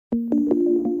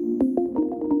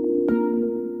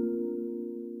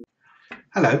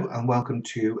Hello and welcome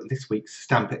to this week's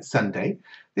Stamp It Sunday.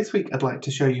 This week I'd like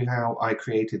to show you how I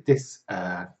created this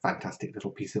fantastic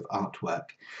little piece of artwork.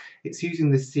 It's using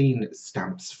the scene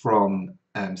stamps from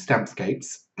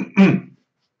Stampscapes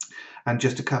and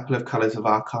just a couple of colours of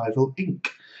archival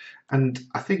ink. And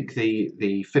I think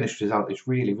the finished result is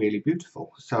really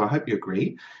beautiful. So I hope you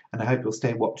agree, and I hope you'll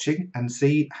stay watching and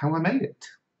see how I made it.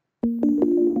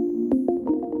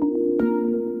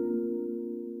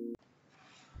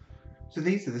 So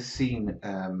these are the scene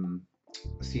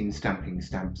stamping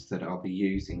stamps that I'll be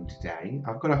using today.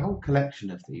 I've got a whole collection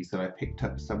of these that I picked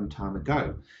up some time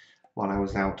ago while I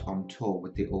was out on tour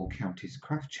with the All Counties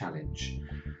Craft Challenge.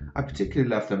 I particularly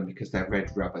love them because they're red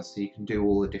rubber, so you can do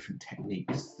all the different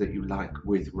techniques that you like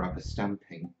with rubber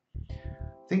stamping.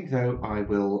 I think though I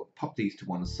will pop these to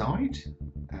one side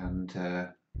and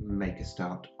make a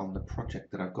start on the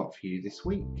project that I've got for you this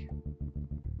week.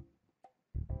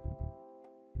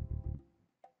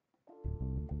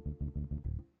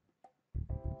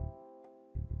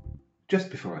 Just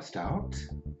before I start,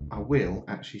 I will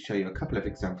actually show you a couple of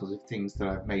examples of things that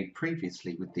I've made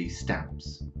previously with these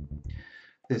stamps.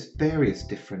 There's various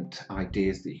different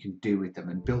ideas that you can do with them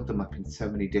and build them up in so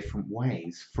many different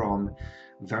ways, from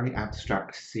very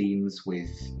abstract scenes with,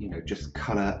 just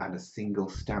colour and a single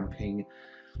stamping,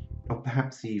 or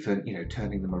perhaps even,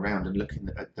 turning them around and looking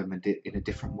at them in a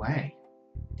different way.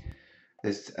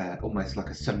 There's almost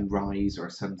like a sunrise or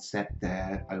a sunset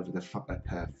there over the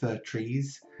fir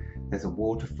trees. There's a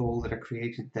waterfall that I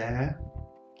created there.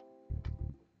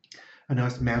 A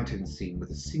nice mountain scene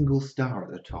with a single star at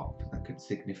the top that could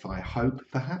signify hope,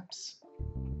 perhaps.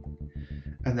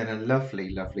 And then a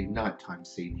lovely nighttime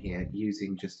scene here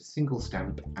using just a single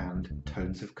stamp and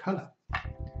tones of colour.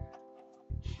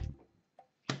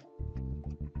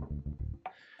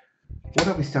 What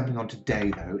I'll be stamping on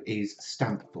today though is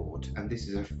Stampboard, and this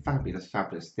is a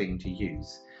fabulous thing to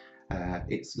use.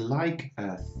 It's like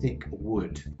a thick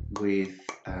wood with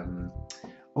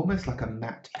almost like a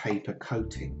matte paper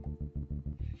coating.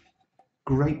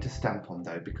 Great to stamp on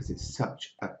though because it's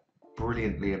such a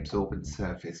brilliantly absorbent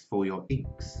surface for your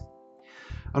inks.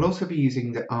 I'll also be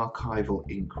using the archival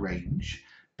ink range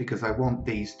because I want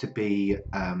these to be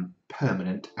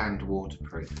permanent and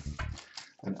waterproof.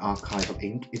 And archival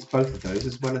ink is both of those,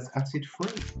 as well as acid free.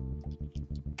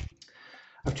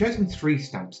 I've chosen 3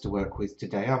 stamps to work with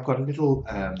today. I've got a little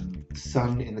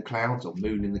sun in the clouds or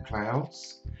moon in the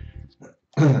clouds.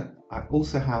 I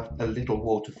also have a little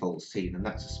waterfall scene, and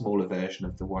that's a smaller version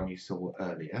of the one you saw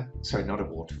earlier. Sorry, not a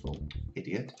waterfall,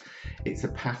 idiot. It's a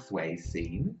pathway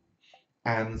scene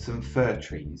and some fir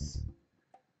trees.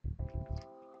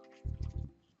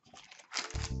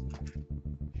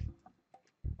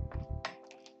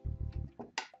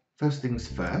 First things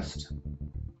first,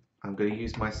 I'm going to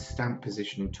use my stamp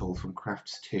positioning tool from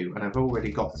Crafts 2, and I've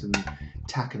already got some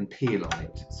tack and peel on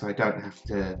it, so I don't have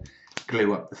to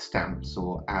glue up the stamps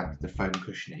or add the foam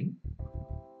cushioning.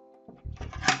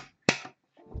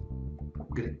 I'm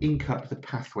going to ink up the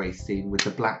pathway scene with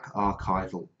the black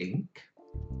archival ink.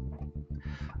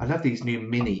 I love these new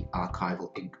mini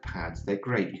archival ink pads. They're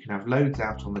great. You can have loads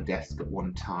out on the desk at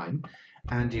one time,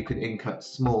 and you can ink up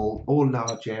small or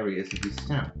large areas of your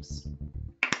stamps.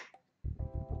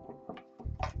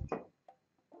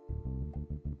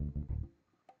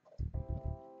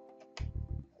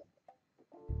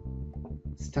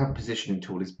 Stamp positioning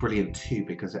tool is brilliant too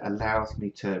because it allows me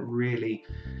to really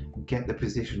get the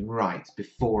position right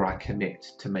before I commit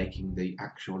to making the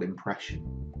actual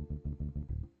impression.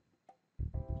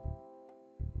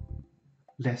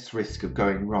 Less risk of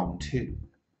going wrong too.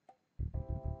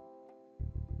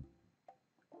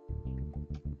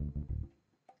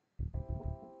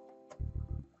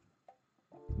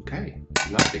 Okay,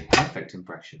 lovely, perfect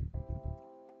impression.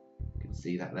 You can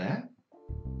see that there.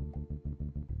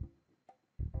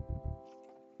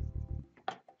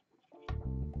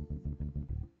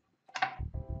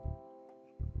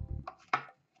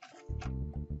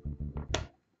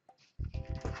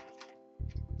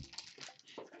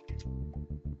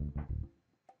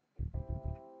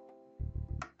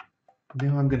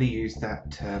 Now I'm going to use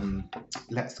that,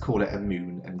 let's call it a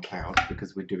moon and cloud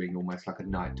because we're doing almost like a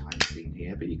nighttime scene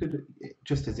here, but you could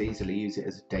just as easily use it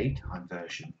as a daytime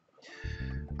version.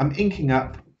 I'm inking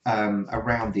up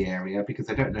around the area because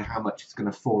I don't know how much it's going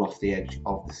to fall off the edge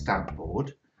of the stamp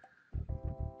board.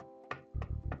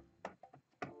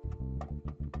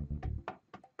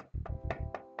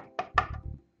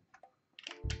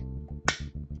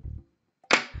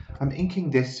 I'm inking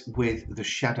this with the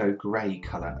shadow grey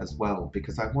colour as well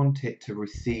because I want it to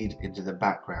recede into the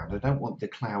background. I don't want the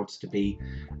clouds to be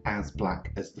as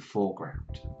black as the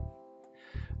foreground.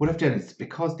 What I've done is,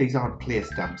 because these aren't clear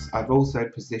stamps, I've also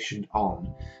positioned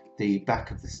on the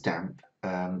back of the stamp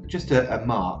just a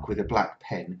mark with a black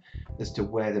pen as to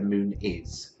where the moon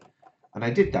is. And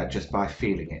I did that just by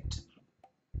feeling it.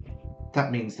 That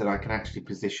means that I can actually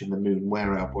position the moon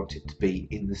where I want it to be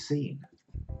in the scene.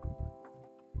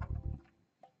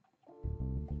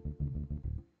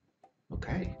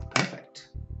 Okay, perfect.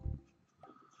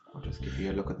 I'll just give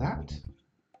you a look at that.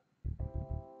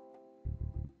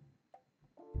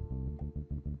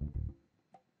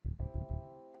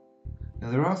 Now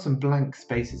there are some blank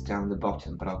spaces down the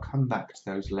bottom, but I'll come back to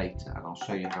those later and I'll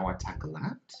show you how I tackle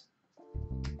that.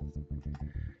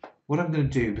 What I'm going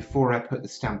to do before I put the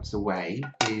stamps away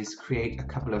is create a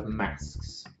couple of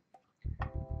masks.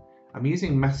 I'm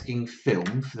using masking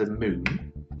film for the moon.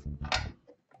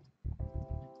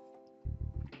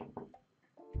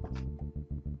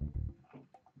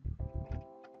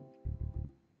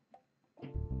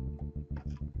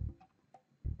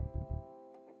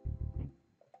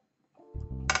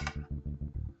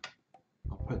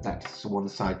 Put that to one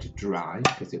side to dry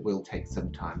because it will take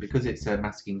some time. Because it's a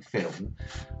masking film,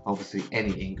 obviously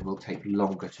any ink will take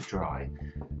longer to dry.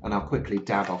 And I'll quickly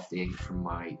dab off the ink from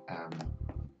my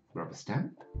rubber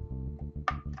stamp.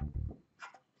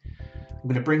 I'm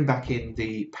going to bring back in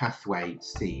the pathway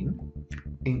scene,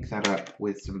 ink that up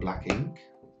with some black ink,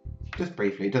 just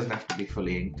briefly. It doesn't have to be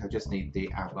fully inked, I just need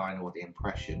the outline or the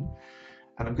impression.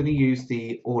 And I'm going to use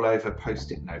the all over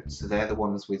post-it notes, so they're the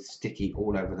ones with sticky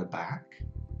all over the back.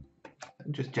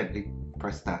 And just gently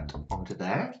press that onto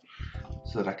there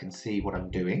so that I can see what I'm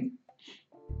doing.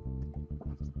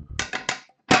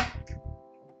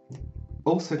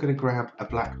 Also going to grab a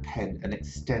black pen and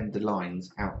extend the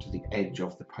lines out to the edge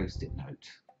of the post-it note.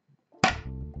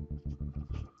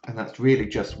 And that's really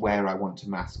just where I want to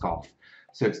mask off.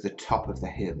 So it's the top of the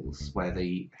hills, where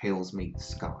the hills meet the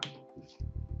sky.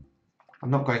 I'm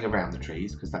not going around the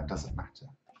trees because that doesn't matter.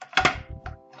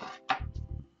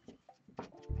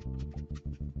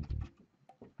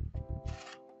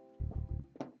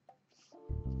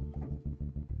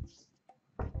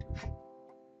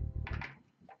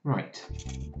 Right,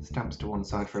 stamps to one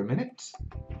side for a minute,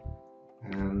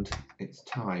 and it's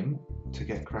time to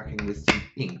get cracking with some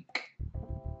ink.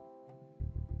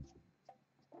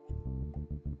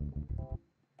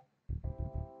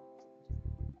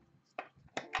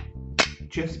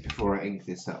 Just before I ink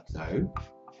this up though,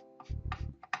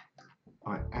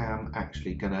 I am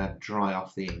actually going to dry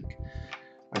off the ink.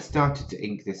 I started to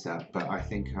ink this up, but I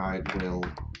think I will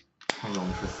hang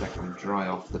on for a second, dry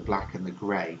off the black and the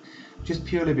grey, just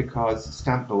purely because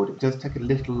Stampboard, it does take a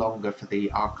little longer for the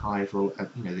archival,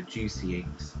 the juicy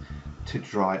inks to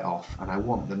dry off, and I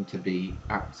want them to be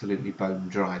absolutely bone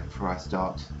dry before I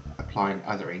start applying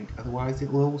other ink, otherwise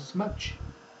it will all smudge.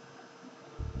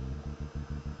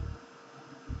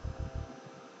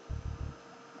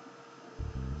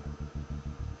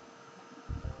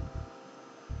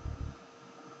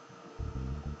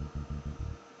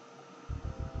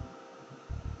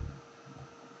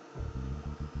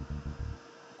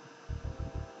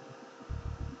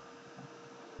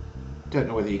 Don't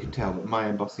know whether you can tell, but my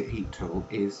Emboss It heat tool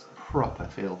is proper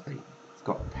filthy. It's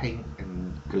got paint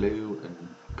and glue and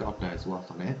God knows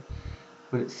what on it,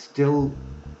 but it's still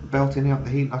belting out the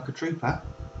heat like a trooper.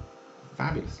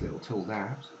 Fabulous little tool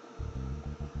that.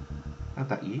 Had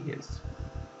that years.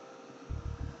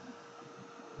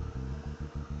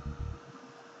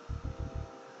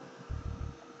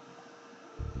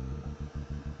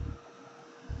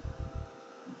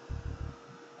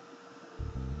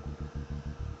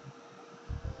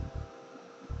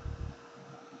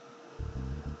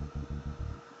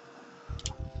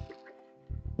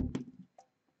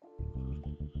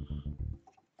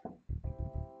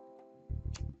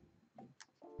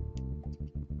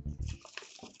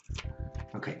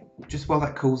 Okay, just while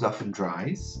that cools off and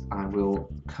dries, I will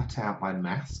cut out my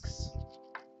masks.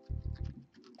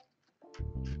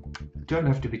 Don't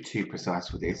have to be too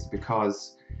precise with this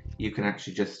because you can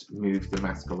actually just move the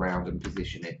mask around and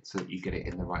position it so that you get it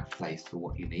in the right place for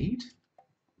what you need.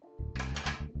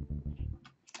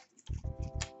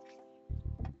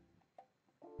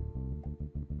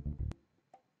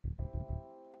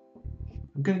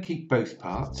 I'm going to keep both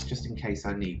parts just in case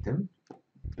I need them,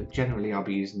 but generally I'll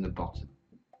be using the bottom.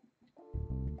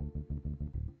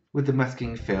 With the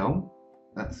masking film,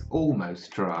 that's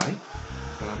almost dry,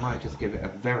 but I might just give it a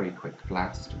very quick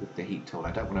blast with the heat tool.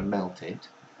 I don't want to melt it,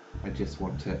 I just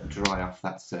want to dry off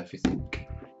that surface ink.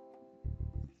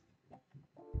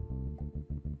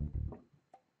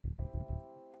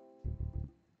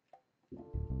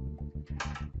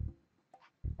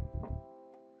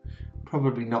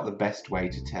 Probably not the best way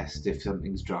to test if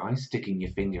something's dry, sticking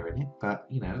your finger in it, but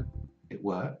you know, it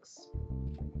works.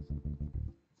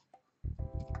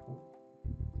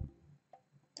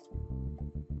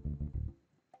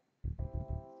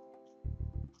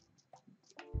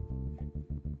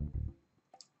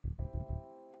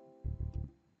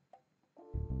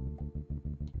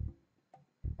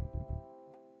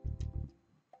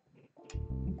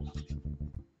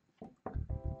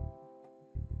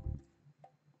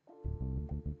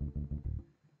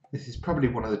 This is probably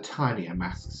one of the tinier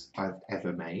masks I've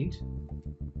ever made.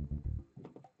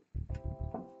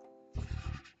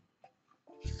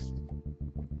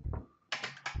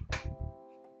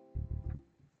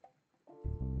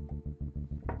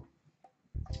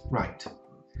 Right,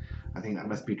 I think that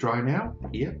must be dry now.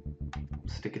 Yep,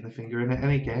 sticking the finger in it,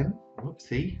 and again,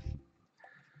 whoopsie.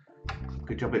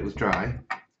 Good job it was dry.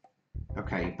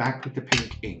 Okay, back with the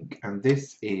pink ink, and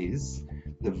this is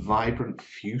the Vibrant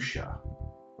Fuchsia.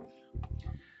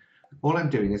 All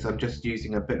I'm doing is I'm just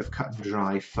using a bit of cut and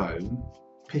dry foam,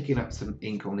 picking up some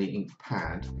ink on the ink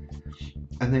pad,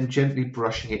 and then gently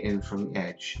brushing it in from the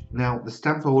edge. Now, the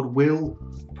Stampboard will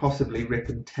possibly rip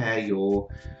and tear your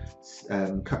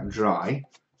cut and dry,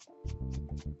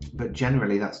 but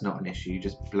generally that's not an issue. You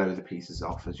just blow the pieces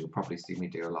off, as you'll probably see me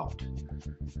do a lot.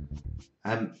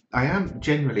 I am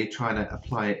generally trying to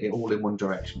apply it all in one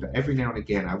direction, but every now and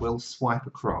again I will swipe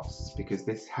across, because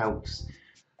this helps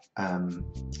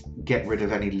get rid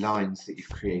of any lines that you've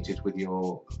created with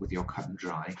your cut and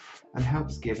dry, and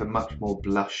helps give a much more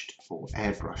blushed or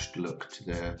airbrushed look to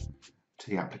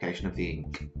the application of the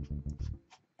ink.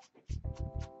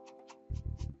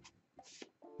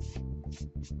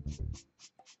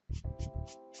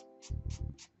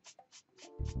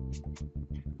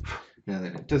 Now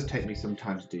then, it does take me some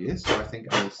time to do this, so I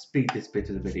think I'll speed this bit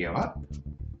of the video up.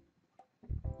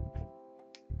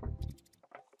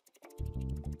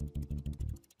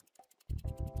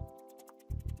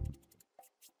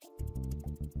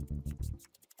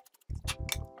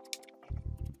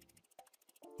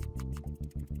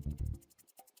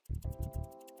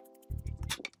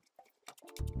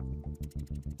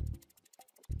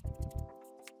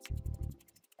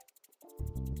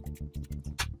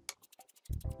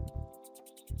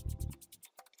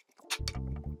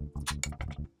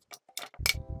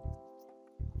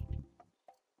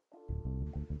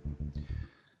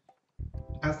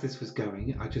 As this was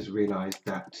going, I just realised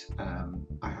that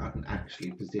I hadn't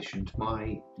actually positioned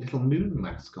my little moon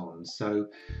mask on, so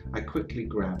I quickly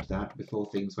grabbed that before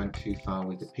things went too far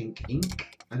with the pink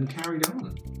ink and carried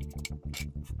on.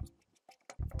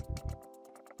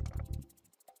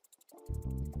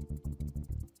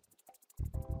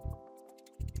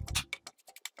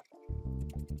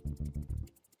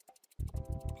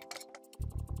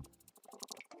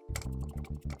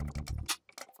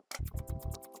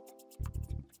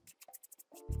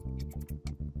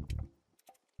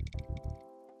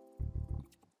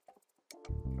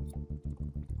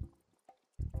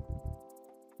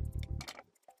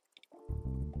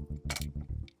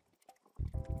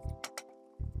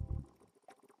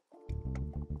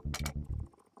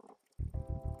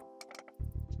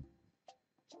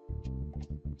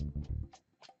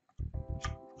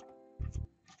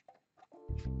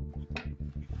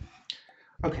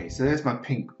 Okay, so there's my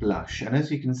pink blush, and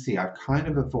as you can see, I've kind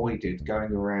of avoided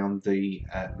going around the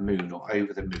moon or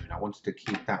over the moon. I wanted to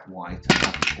keep that white and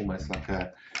have almost like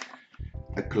a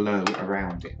glow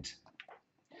around it.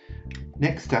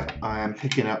 Next up, I am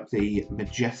picking up the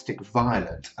Majestic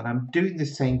Violet, and I'm doing the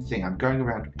same thing. I'm going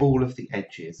around all of the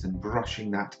edges and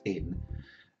brushing that in,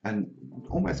 and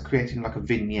almost creating like a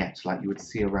vignette like you would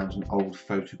see around an old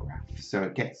photograph. So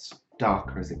it gets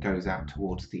darker as it goes out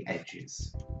towards the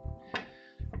edges.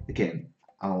 Again,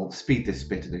 I'll speed this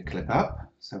bit of the clip up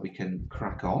so we can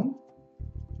crack on.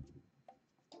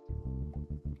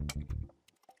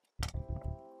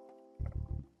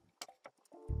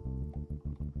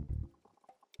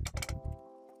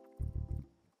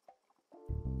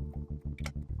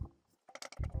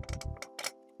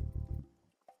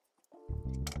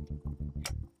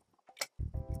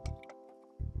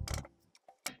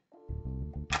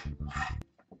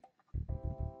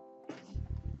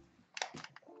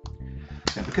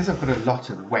 Now, because I've got a lot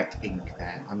of wet ink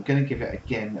there, I'm going to give it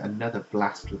again another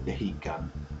blast with the heat gun,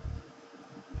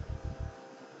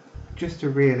 just to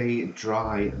really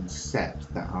dry and set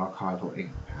that archival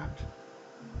ink pad.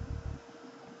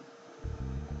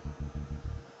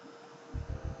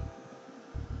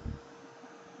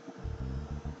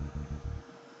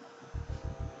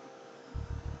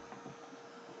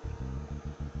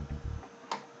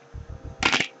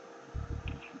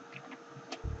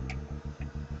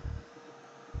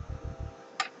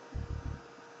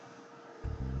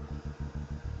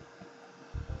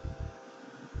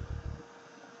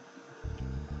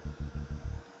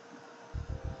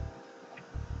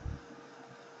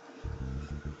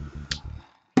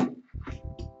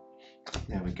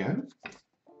 There we go.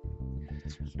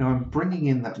 Now I'm bringing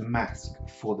in that mask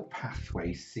for the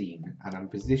pathway scene and I'm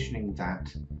positioning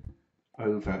that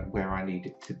over where I need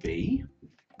it to be.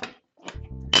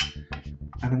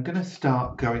 And I'm going to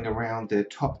start going around the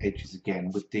top edges again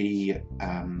with the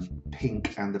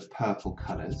pink and the purple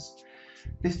colours.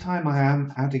 This time I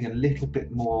am adding a little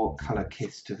bit more colour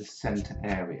kiss to the centre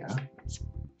area.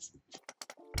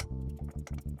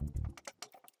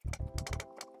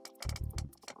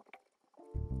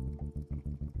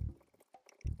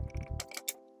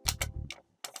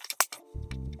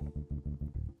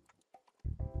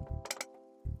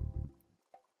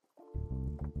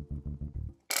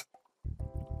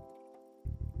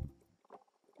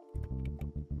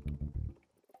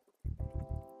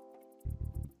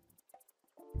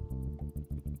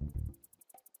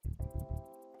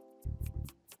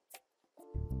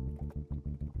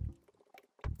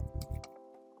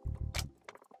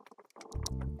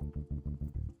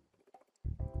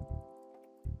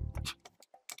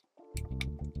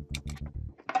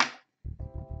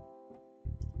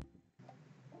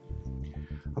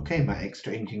 Okay, my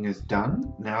extra inking is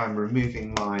done. Now I'm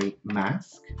removing my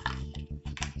mask.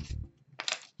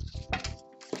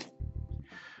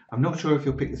 I'm not sure if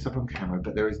you'll pick this up on camera,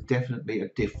 but there is definitely a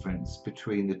difference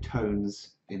between the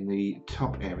tones in the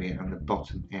top area and the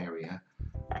bottom area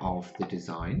of the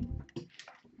design.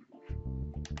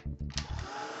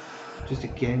 Just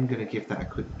again going to give that a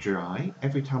quick dry.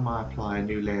 Every time I apply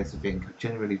new layers of ink, I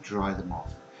generally dry them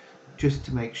off, just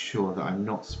to make sure that I'm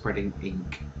not spreading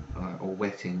ink or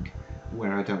wet ink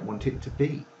where I don't want it to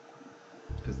be,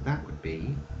 because that would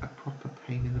be a proper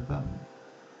pain in the bum.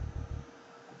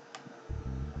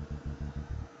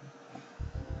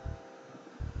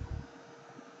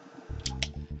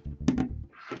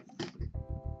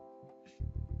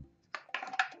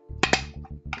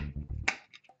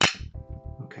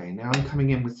 Okay, now I'm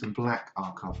coming in with some black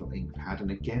archival ink pad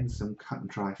and again some cut and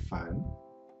dry foam.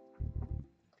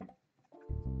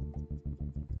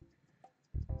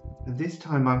 And this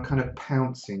time I'm kind of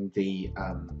pouncing the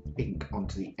ink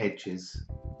onto the edges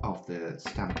of the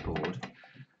stamp board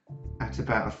at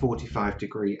about a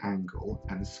 45-degree angle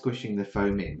and squishing the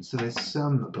foam in. So there's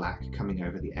some black coming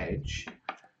over the edge,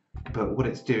 but what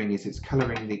it's doing is it's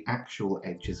colouring the actual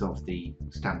edges of the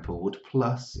stamp board,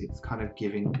 plus it's kind of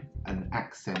giving an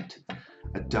accent,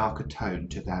 a darker tone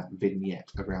to that vignette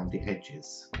around the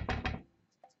edges.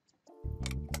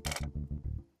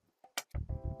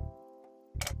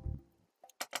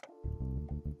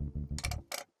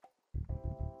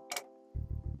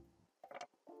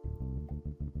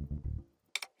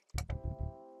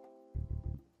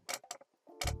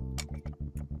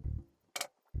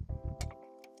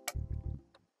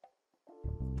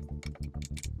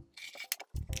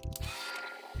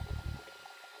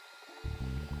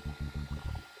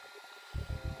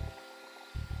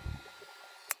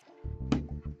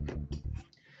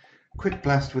 Quick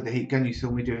blast with the heat gun, you saw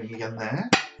me doing again there.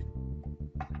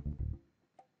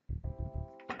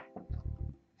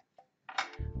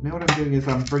 Now what I'm doing is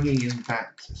I'm bringing in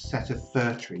that set of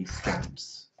fir tree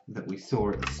stamps that we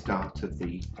saw at the start of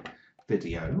the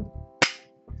video.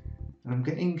 And I'm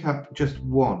going to ink up just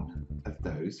one of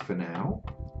those for now.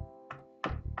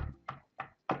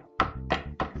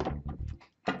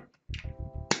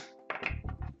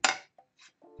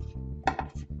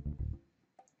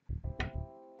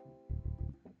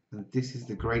 This is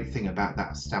the great thing about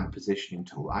that stamp positioning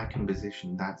tool. I can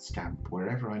position that stamp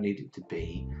wherever I need it to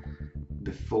be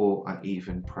before I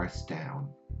even press down.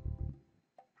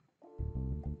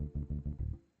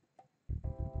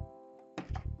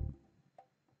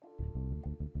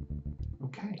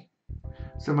 Okay,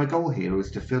 so my goal here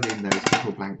was to fill in those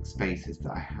little blank spaces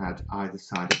that I had either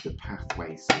side of the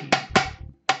pathway scene.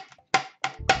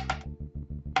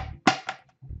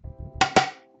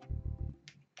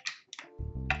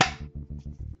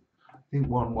 I think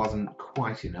one wasn't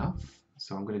quite enough,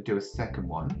 so I'm going to do a second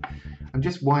one. I'm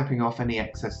just wiping off any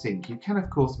excess ink. You can of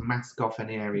course mask off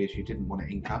any areas you didn't want to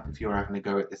ink up if you're having a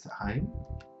go at this at home.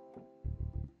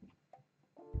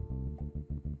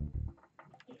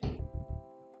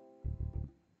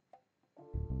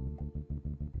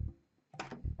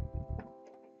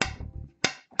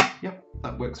 Yep,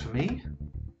 that works for me.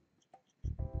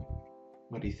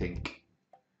 What do you think?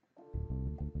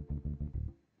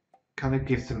 Kind of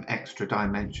gives some extra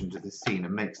dimension to the scene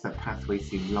and makes that pathway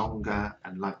seem longer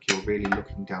and like you're really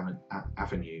looking down an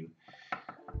avenue. I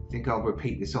think I'll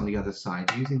repeat this on the other side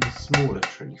using the smaller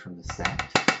tree from the set.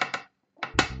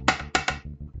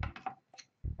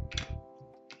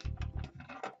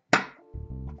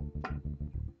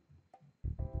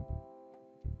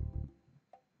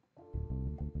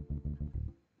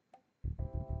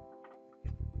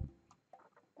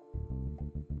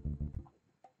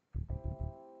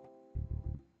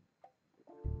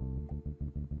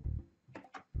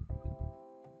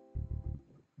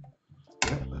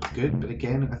 good, but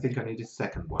again, I think I need a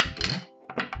second one here.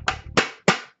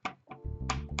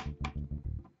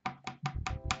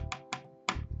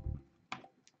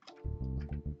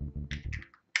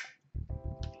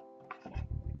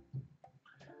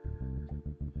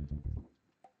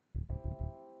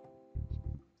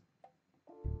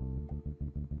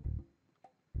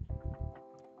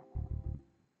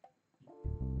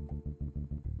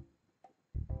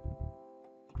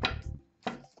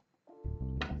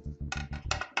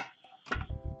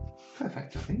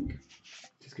 Perfect, I think.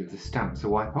 Just give the stamps a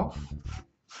wipe off.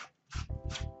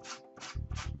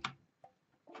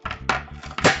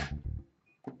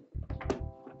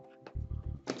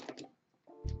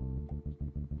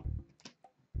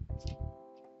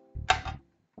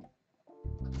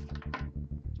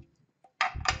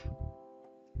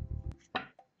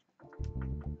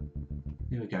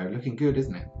 There we go, looking good,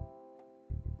 isn't it?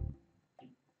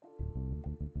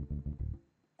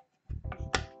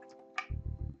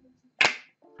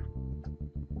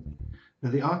 Now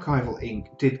the archival ink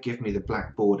did give me the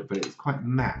black border, but it's quite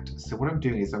matte. So what I'm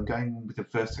doing is I'm going with a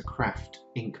VersaCraft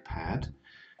ink pad,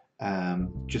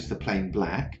 just the plain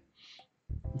black.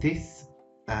 This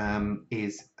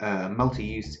is a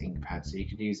multi-use ink pad, so you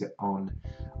can use it on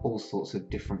all sorts of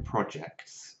different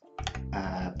projects,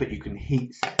 but you can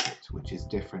heat set it, which is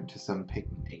different to some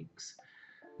pigment inks.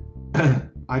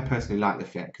 I personally like the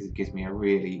fit because it gives me a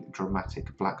really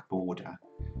dramatic black border,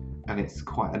 and it's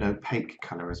quite an opaque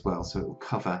colour as well, so it will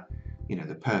cover, you know,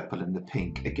 the purple and the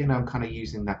pink. Again, I'm kind of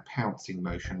using that pouncing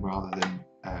motion rather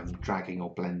than dragging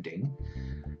or blending,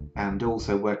 and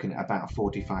also working at about a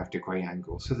 45-degree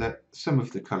angle so that some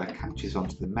of the colour catches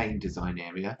onto the main design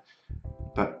area,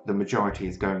 but the majority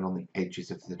is going on the edges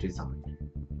of the design.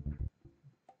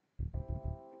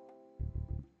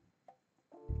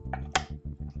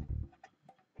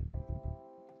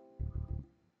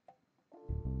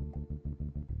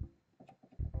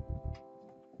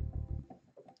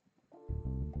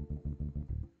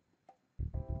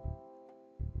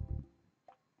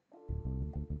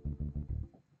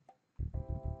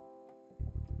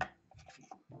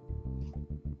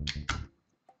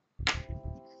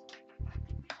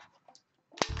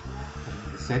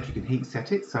 Said you can heat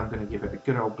set it, so I'm going to give it a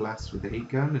good old blast with the heat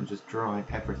gun and just dry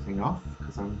everything off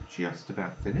because I'm just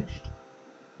about finished.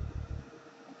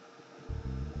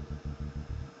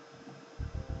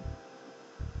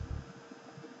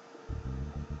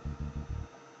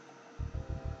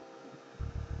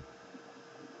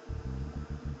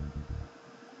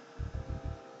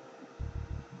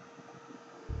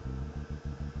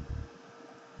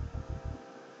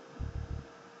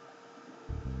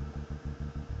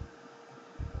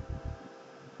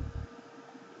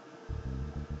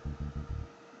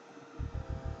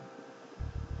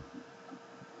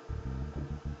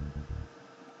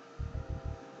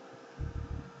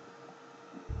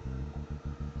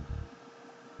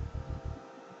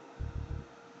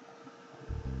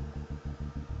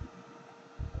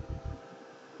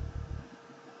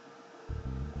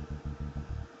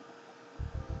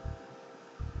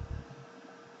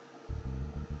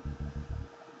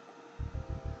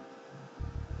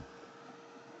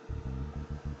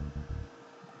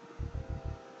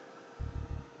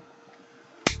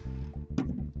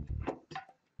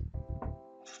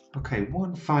 Okay,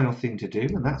 one final thing to do,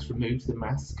 and that's remove the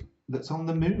mask that's on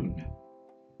the moon.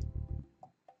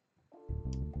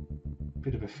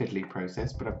 Bit of a fiddly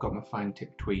process, but I've got my fine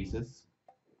tip tweezers.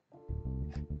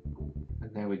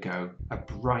 And there we go, a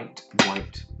bright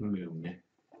white moon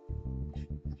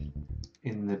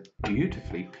in the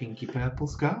beautifully pinky purple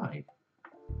sky.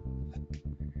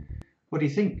 What do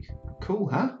you think? Cool,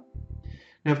 huh?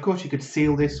 Now, of course, you could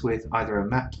seal this with either a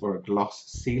matte or a gloss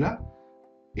sealer.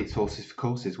 It's horses for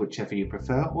courses, whichever you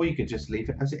prefer, or you could just leave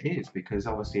it as it is because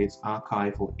obviously it's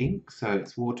archival ink, so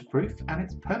it's waterproof and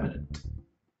it's permanent.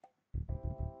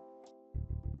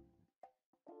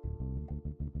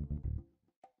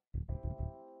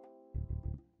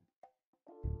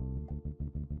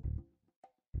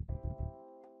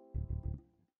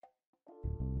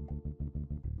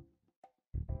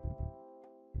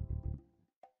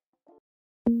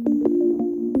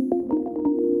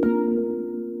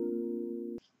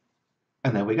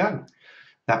 And there we go.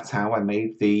 That's how I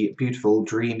made the beautiful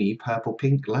dreamy purple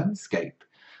pink landscape.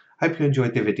 Hope you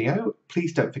enjoyed the video.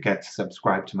 Please don't forget to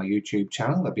subscribe to my YouTube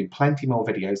channel. There'll be plenty more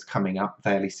videos coming up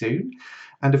fairly soon.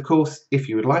 And of course, if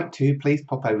you would like to, please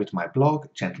pop over to my blog,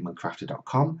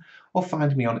 gentlemancrafter.com, or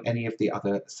find me on any of the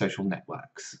other social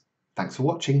networks. Thanks for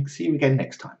watching. See you again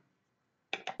next time.